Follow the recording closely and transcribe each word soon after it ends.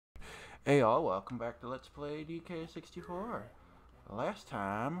Hey y'all, welcome back to Let's Play DK64. Last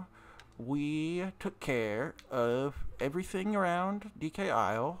time, we took care of everything around DK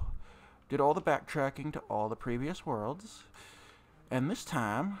Isle, did all the backtracking to all the previous worlds, and this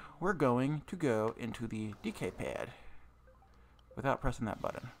time, we're going to go into the DK pad without pressing that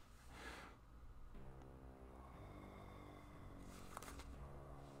button.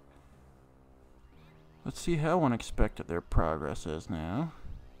 Let's see how unexpected their progress is now.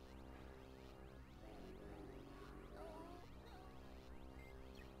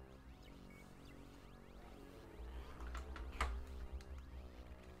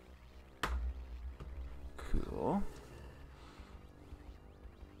 Cool.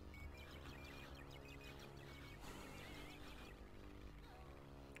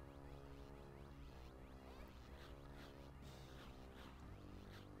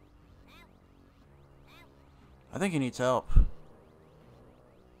 I think he needs help.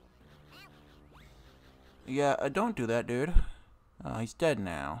 Yeah, don't do that, dude. He's dead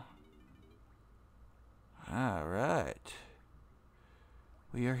now. Alright.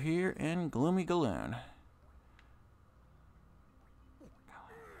 We are here in Gloomy Galoon.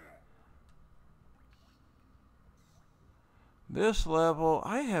 This level,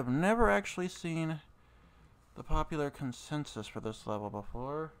 I have never actually seen the popular consensus for this level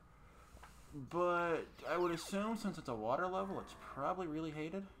before. But I would assume since it's a water level, it's probably really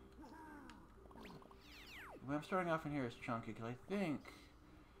hated. When I'm starting off in here is chunky, because I think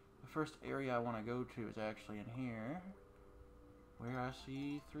the first area I want to go to is actually in here, where I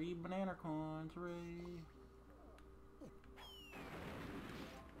see 3 banana coins. Hooray!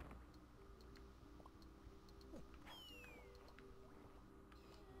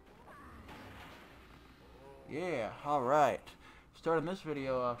 Yeah, alright. Starting this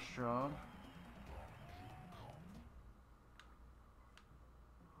video off strong.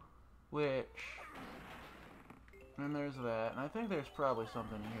 Which, and there's that, and I think there's probably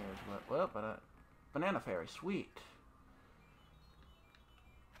something here as well. Well, banana fairy, sweet.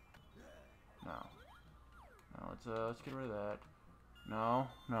 No, let's get rid of that. No.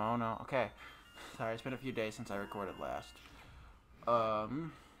 Okay, sorry, it's been a few days since I recorded last. I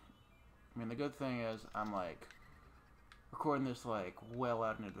mean, the good thing is I'm like recording this like well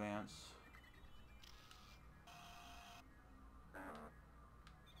out in advance.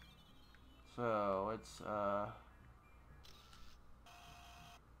 So it's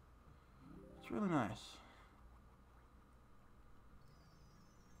really nice.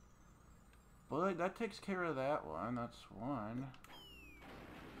 But that takes care of that one. That's one.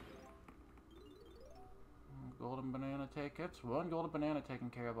 Golden banana tickets. One golden banana taken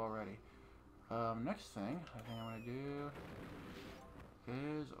care of already. Next thing I think I'm gonna do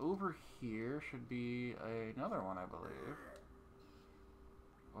is over here should be another one, I believe.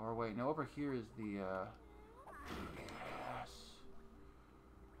 Or wait, no, over here is the, yes.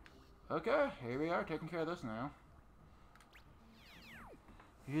 Okay, here we are, taking care of this now.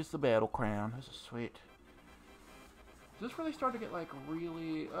 Here's the battle crown. This is sweet. Does this really start to get, like,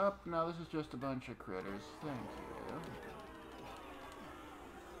 really up? No, this is just a bunch of critters. Thank you.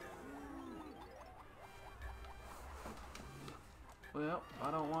 Well,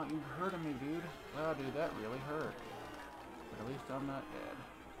 I don't want you hurting me, dude. Wow, dude, that really hurt. But at least I'm not dead.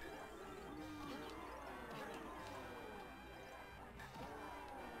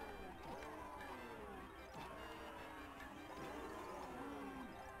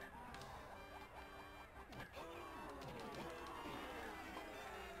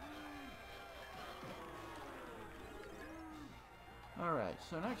 Alright,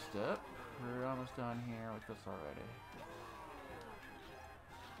 so next up, we're almost done here with this already.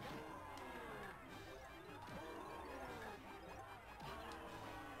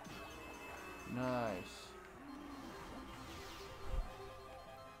 Nice.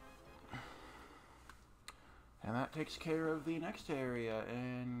 And that takes care of the next area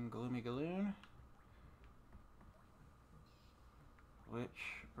in Gloomy Galoon, which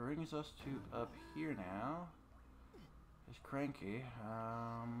brings us to up here now. Is Cranky.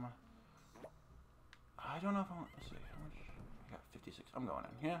 I don't know if I want. Let's see. How much? I got 56. I'm going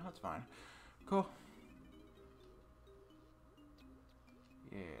in. Yeah, that's fine. Cool.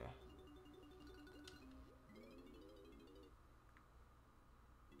 Yeah.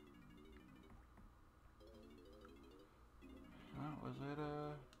 Was it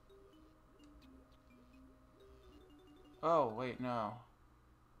Oh, wait, no.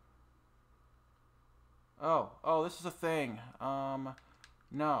 Oh, this is a thing.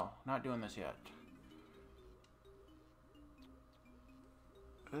 No, not doing this yet.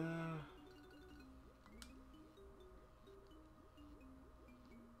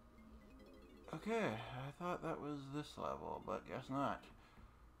 Okay, I thought that was this level, but guess not.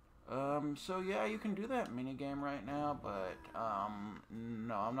 So yeah, you can do that mini game right now, but,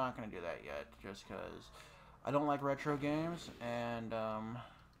 no, I'm not gonna do that yet, just because I don't like retro games, and,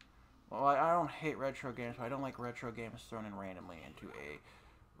 well, I don't hate retro games, but I don't like retro games thrown in randomly into a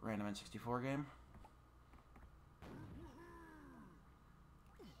random N64 game.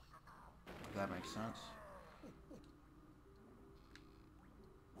 If that makes sense.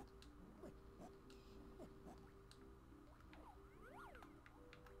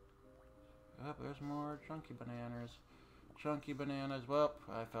 Oh, there's more chunky bananas. Chunky bananas. Well,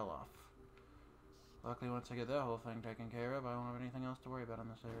 I fell off. Luckily, once I get that whole thing taken care of, I won't have anything else to worry about in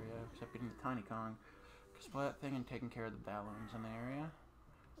this area, except getting the Tiny Kong splat thing and taking care of the balloons in the area.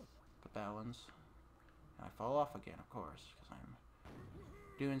 The balloons. And I fall off again, of course, because I'm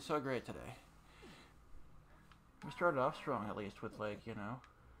doing so great today. We started off strong, at least, with, like, you know.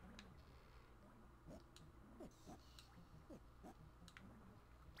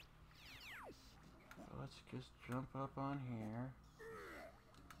 So let's just jump up on here.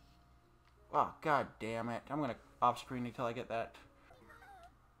 Oh, god damn it. I'm gonna off-screen until I get that.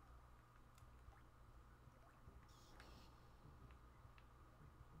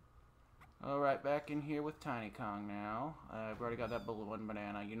 Alright, back in here with Tiny Kong now. I've already got that balloon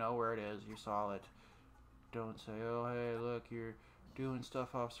banana. You know where it is. You saw it. Don't say, oh, hey, look, you're doing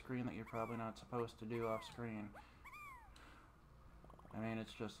stuff off-screen that you're probably not supposed to do off-screen. I mean,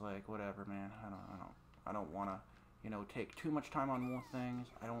 it's just like, whatever, man. I don't want to, you know, take too much time on more things.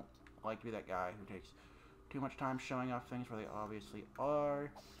 I don't like to be that guy who takes too much time showing off things where they obviously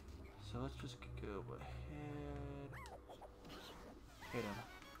are. So let's just go ahead. Hit him.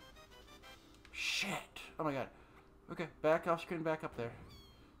 Shit! Oh my god. Okay, back off screen, back up there.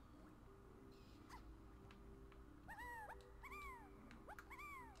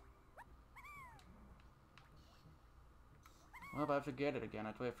 Well, if I have to get it again, I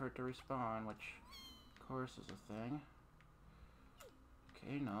have to wait for it to respawn, which, of course, is a thing.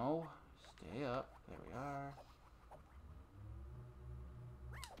 Okay, no. Stay up. There we are.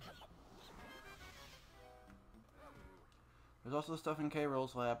 There's also the stuff in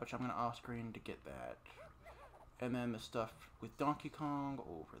K-Roll's lab, which I'm going to off-screen to get that. And then the stuff with Donkey Kong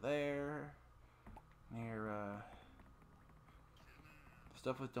over there. Near,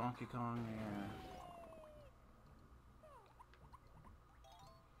 stuff with Donkey Kong near...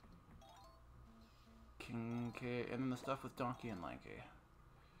 King K, and then the stuff with Donkey and Lanky.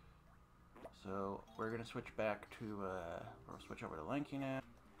 So we're gonna switch back to we'll switch over to Lanky now.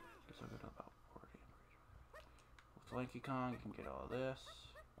 So go to about 40. With Lanky Kong, you can get all this.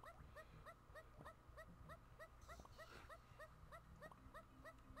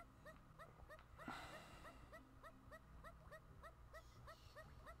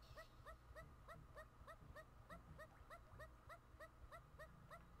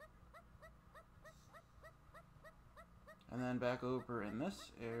 And then back over in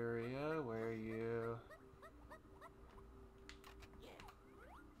this area where you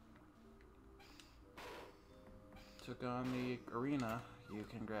took on the arena, you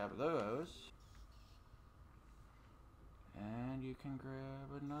can grab those. And you can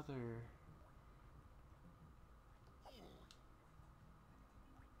grab another.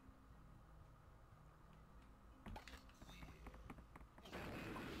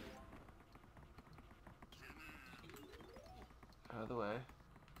 Out of the way.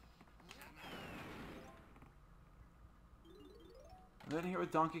 And then here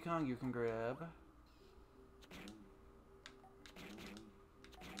with Donkey Kong, you can grab.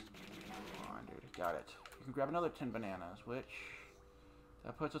 Come on, dude. Got it. You can grab another 10 bananas, which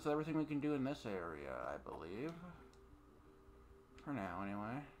that puts us everything we can do in this area, I believe. For now,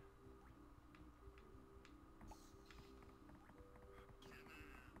 anyway.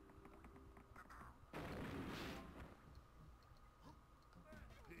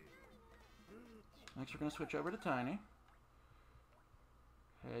 Next, we're going to switch over to Tiny.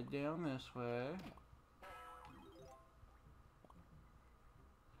 Head down this way.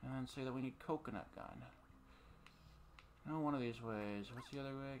 And then say that we need coconut gun. No, one of these ways. What's the other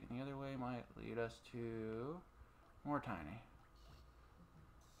way? And the other way might lead us to more Tiny.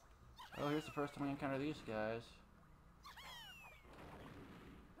 Oh, here's the first time we encounter these guys.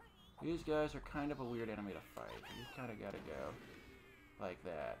 These guys are kind of a weird enemy to fight. You kind of gotta go like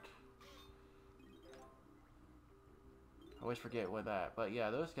that. I always forget what that, but yeah,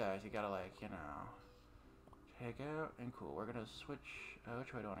 those guys, you gotta, like, you know, take out, and cool. We're gonna switch,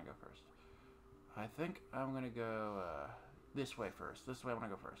 which way do I wanna go first? I think I'm gonna go, this way first. This way I wanna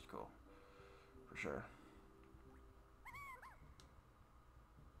go first, cool. For sure.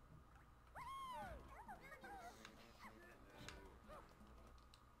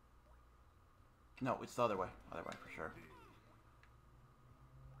 No, it's the other way. Other way for sure.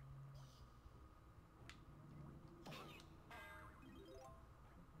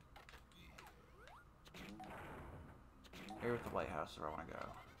 Here with the lighthouse is where I want to go.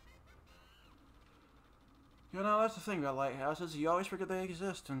 You know, that's the thing about lighthouses. You always forget they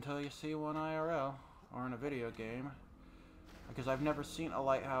exist until you see one IRL or in a video game. Because I've never seen a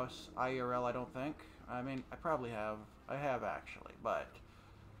lighthouse IRL, I don't think. I mean, I probably have. I have, actually. But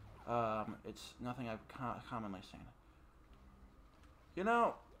it's nothing I've commonly seen. You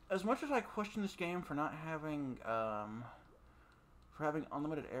know, as much as I question this game for not having, for having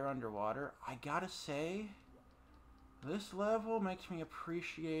unlimited air underwater, I gotta say, this level makes me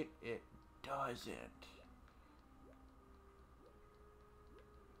appreciate it doesn't.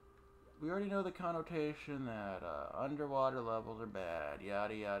 We already know the connotation that underwater levels are bad,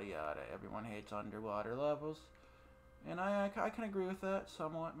 yada yada yada. Everyone hates underwater levels. And I can agree with that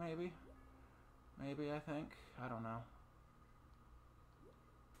somewhat, maybe. Maybe, I think. I don't know.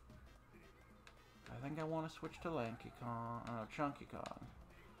 I think I want to switch to Lanky Kong, Chunky Kong.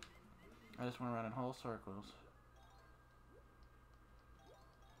 I just went around in whole circles.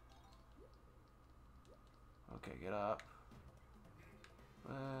 Okay, get up.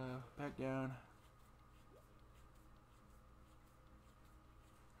 Back down.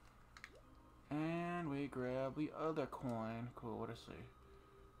 And we grab the other coin. Cool, what to see.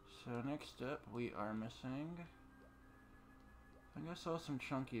 So next up, we are missing... I think I saw some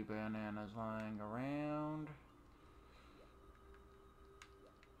chunky bananas lying around.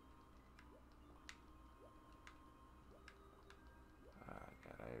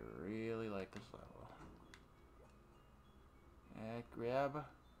 God, I really like this level. Grab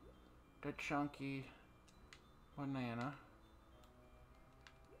the chunky banana.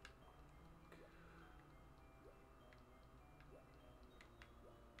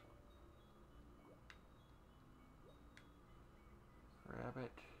 Grab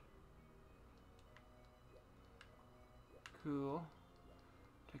it. Cool.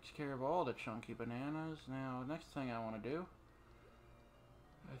 Takes care of all the chunky bananas. Now, next thing I want to do,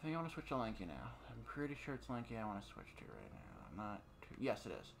 I think I want to switch to Lanky now. I'm pretty sure it's Lanky I want to switch to right now. Not too... Yes,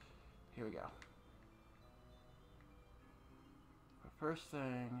 it is. Here we go. But first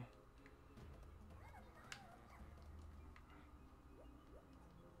thing...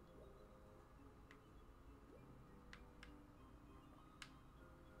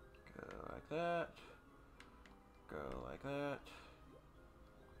 Go like that. Go like that.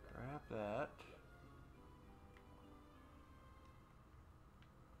 Grab that.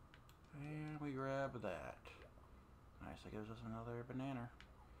 And we grab that. Nice, that gives us another banana.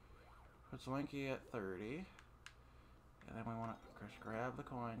 Puts Lanky at 30. And then we want to just grab the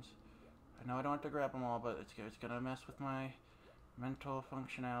coins. I know I don't have to grab them all, but it's going to mess with my mental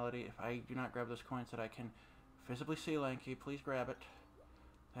functionality. If I do not grab those coins that I can visibly see Lanky, please grab it.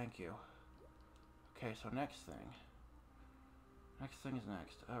 Thank you. Okay, so next thing. Next thing is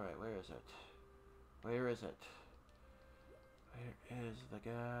next. Alright, where is it? Where is it? Where is the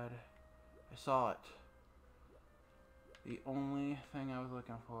god? I saw it. The only thing I was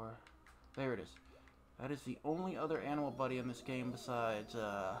looking for. There it is. That is the only other animal buddy in this game besides,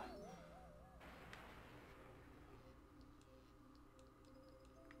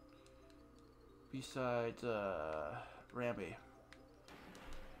 Ramby.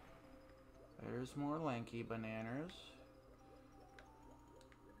 There's more Lanky bananas.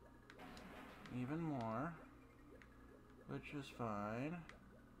 Even more. Which is fine.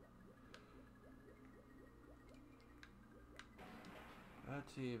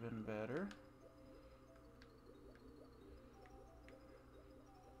 That's even better.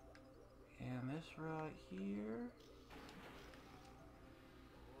 And this right here.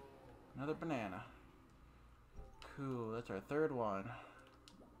 Another banana. Cool, that's our third one.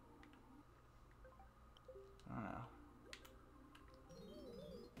 I don't know.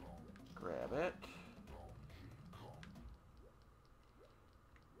 Grab it.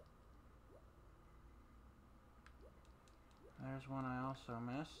 There's one I also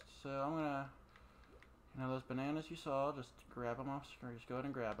missed. So I'm gonna, those bananas you saw, just grab them off screen. Just go ahead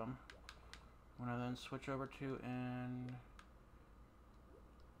and grab them. I'm gonna then switch over to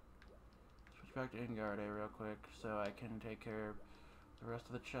switch back to Ingarde real quick so I can take care of the rest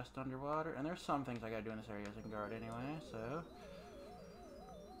of the chest underwater. And there's some things I gotta do in this area as Ingarde anyway, so.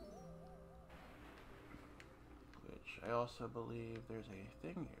 Which I also believe there's a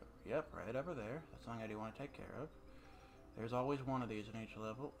thing here. Yep, right over there. That's something I do want to take care of. There's always one of these in each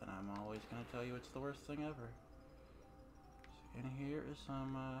level, and I'm always going to tell you it's the worst thing ever. So in here is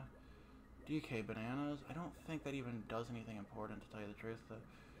some DK bananas. I don't think that even does anything important, to tell you the truth. Though.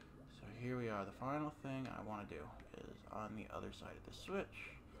 So here we are. The final thing I want to do is on the other side of the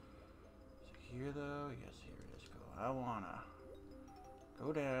switch. So here though, yes, here it is. Go. I wanna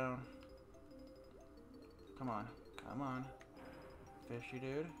go down. Come on, come on, fishy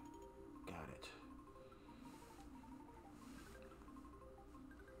dude. Got it.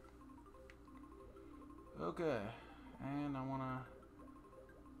 Okay, and I wanna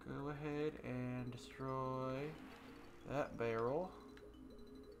go ahead and destroy that barrel.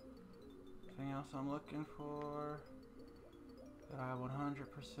 Anything else I'm looking for that I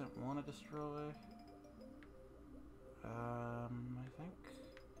 100% want to destroy? I think.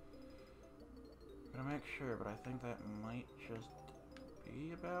 I'm gonna make sure, but I think that might just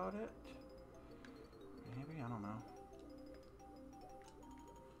be about it. Maybe, I don't know.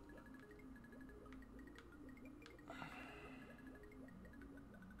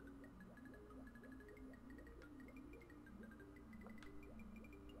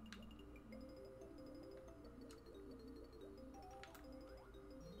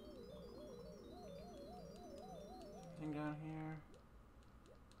 Anything down here?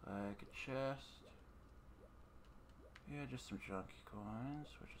 Like a chest. Yeah, just some junky coins,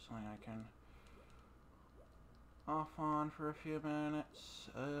 which is something I can off on for a few minutes.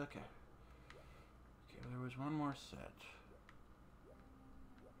 Okay. Okay, there was one more set.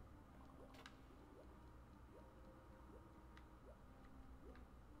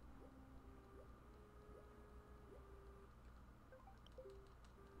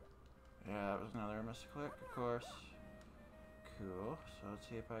 Yeah, that was another misclick, of course. Cool. So let's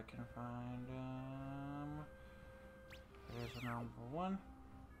see if I can find there's a number 1.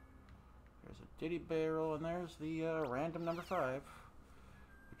 There's a Diddy barrel, and there's the random number 5,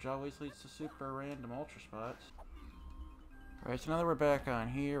 which always leads to super random ultra spots. Alright, so now that we're back on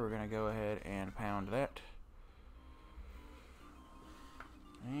here, we're gonna go ahead and pound that.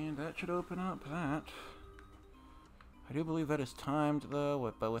 And that should open up that. I do believe that is timed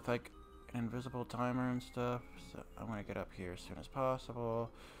though, but with like an invisible timer and stuff. So I'm gonna get up here as soon as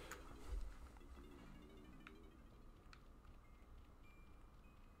possible.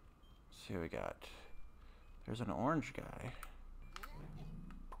 Let's see what we got. There's an orange guy.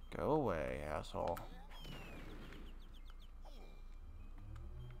 Go away, asshole.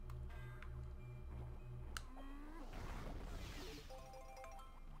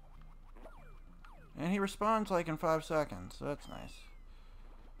 And he respawns like in 5 seconds, so that's nice.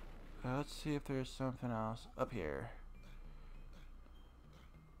 Let's see if there's something else up here.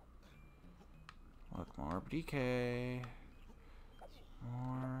 Look, more DK.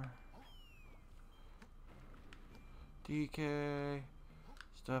 More DK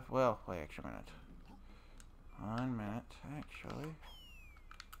stuff. Well, wait, extra minute. 1 minute, actually.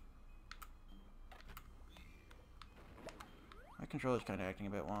 My controller's kind of acting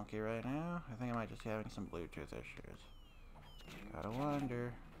a bit wonky right now. I think I might just be having some Bluetooth issues. Gotta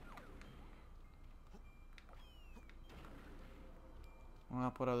wonder.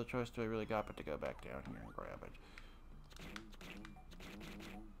 Well, what other choice do I really got but to go back down here and grab it?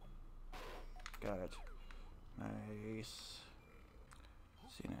 Got it. Nice.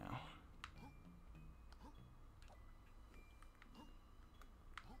 Let's see now.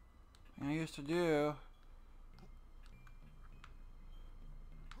 Thing I used to do.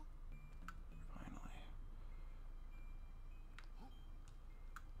 Finally.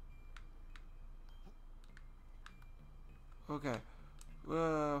 Okay.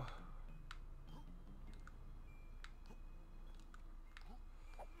 Whoa.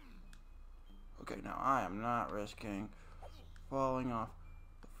 Okay, now I am not risking falling off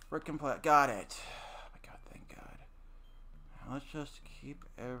the frickin' got it. Oh my god, thank god. Now let's just keep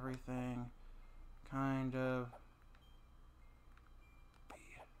everything kind of...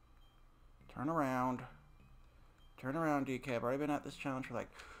 Turn around. Turn around, DK. I've already been at this challenge for like...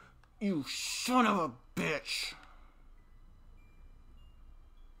 You son of a bitch!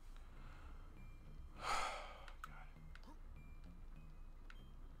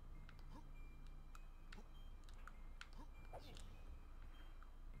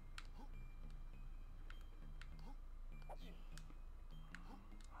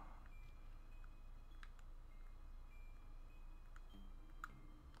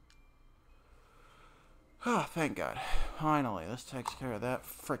 Oh, thank God. Finally, this takes care of that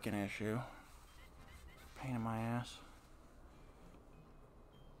frickin' issue. Pain in my ass.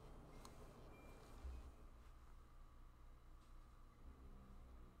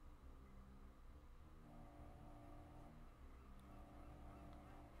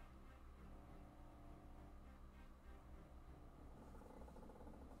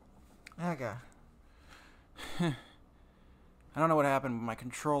 Okay. I don't know what happened, but my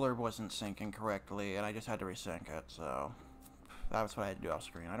controller wasn't syncing correctly, and I just had to resync it, so that's what I had to do off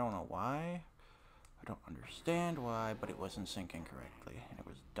screen. I don't know why. I don't understand why, but it wasn't syncing correctly. It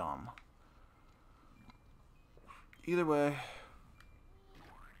was dumb. Either way,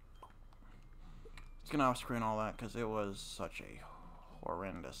 it's gonna off screen all that because it was such a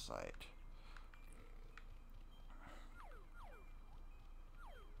horrendous sight.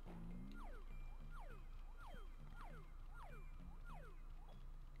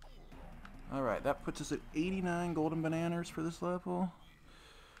 Alright, that puts us at 89 golden bananas for this level.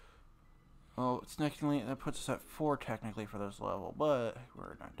 Well, it's technically, that puts us at 4 technically for this level, but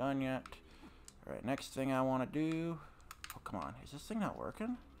we're not done yet. Alright, next thing I want to do... Oh, come on. Is this thing not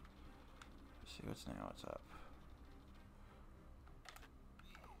working? Let's see what's up.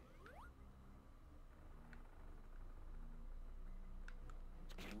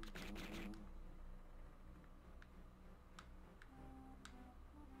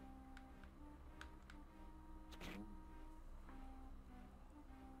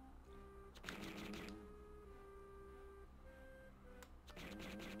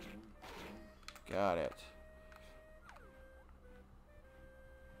 Got it.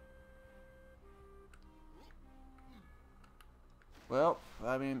 Well,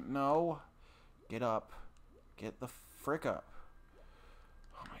 I mean, no. Get up. Get the frick up.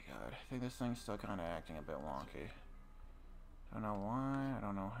 Oh my god. I think this thing's still kind of acting a bit wonky. I don't know why. I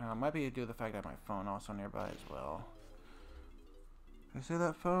don't know how. It might be due to the fact that my phone also nearby as well. They say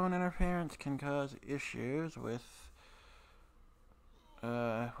that phone interference can cause issues with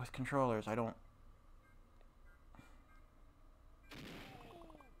controllers. I don't...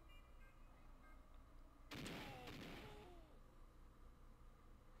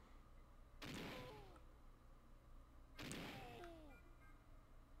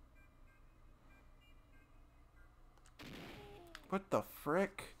 What the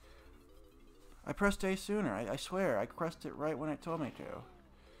frick? I pressed A sooner. I swear. I pressed it right when it told me to.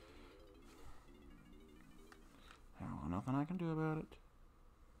 Well, nothing I can do about it.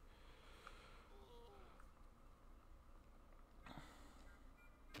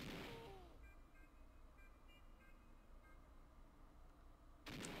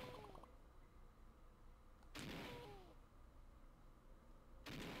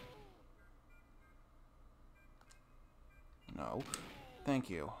 No.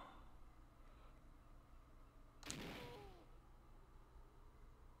 Thank you.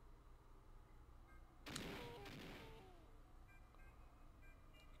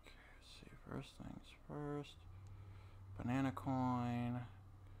 First things first. Banana coin.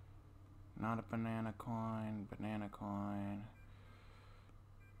 Not a banana coin. Banana coin.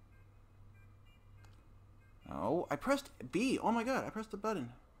 No, I pressed B. Oh my god, I pressed the button.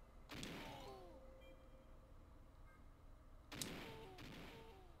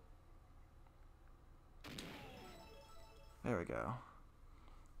 There we go.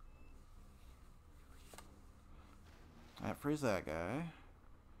 That frees that guy.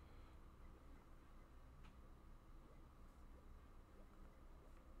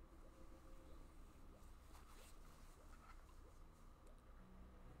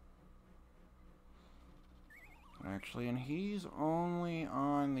 Actually, and he's only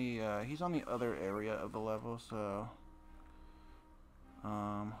on the other area of the level, so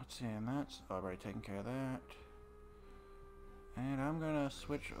let's see, and that's already taken care of that. And I'm gonna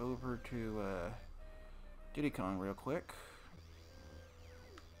switch over to Diddy Kong real quick.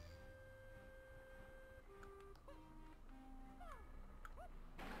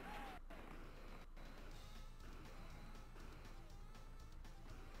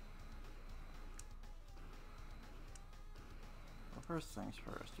 First things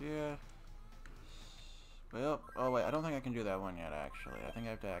first, yeah. Well, oh wait, I don't think I can do that one yet, actually. I think I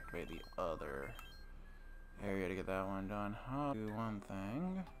have to activate the other area to get that one done. I'll do one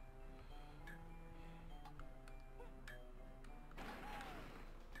thing.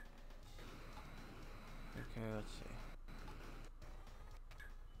 Okay, let's see.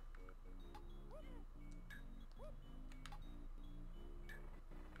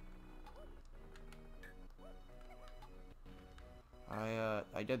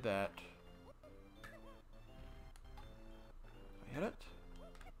 I did that. I hit it?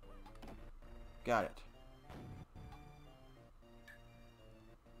 Got it.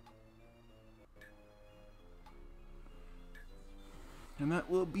 And that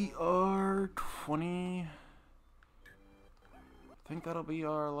will be our 20... I think that'll be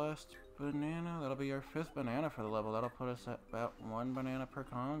our last banana. That'll be our 5th banana for the level. That'll put us at about 1 banana per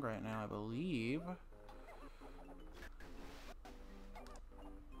Kong right now, I believe.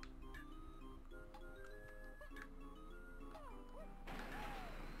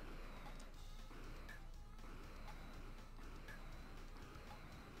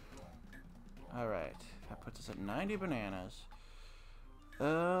 Alright, that puts us at 90 bananas.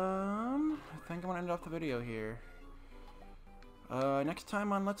 I think I'm gonna end off the video here. Next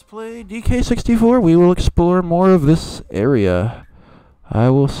time on Let's Play DK64, we will explore more of this area.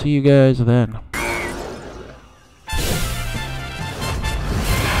 I will see you guys then.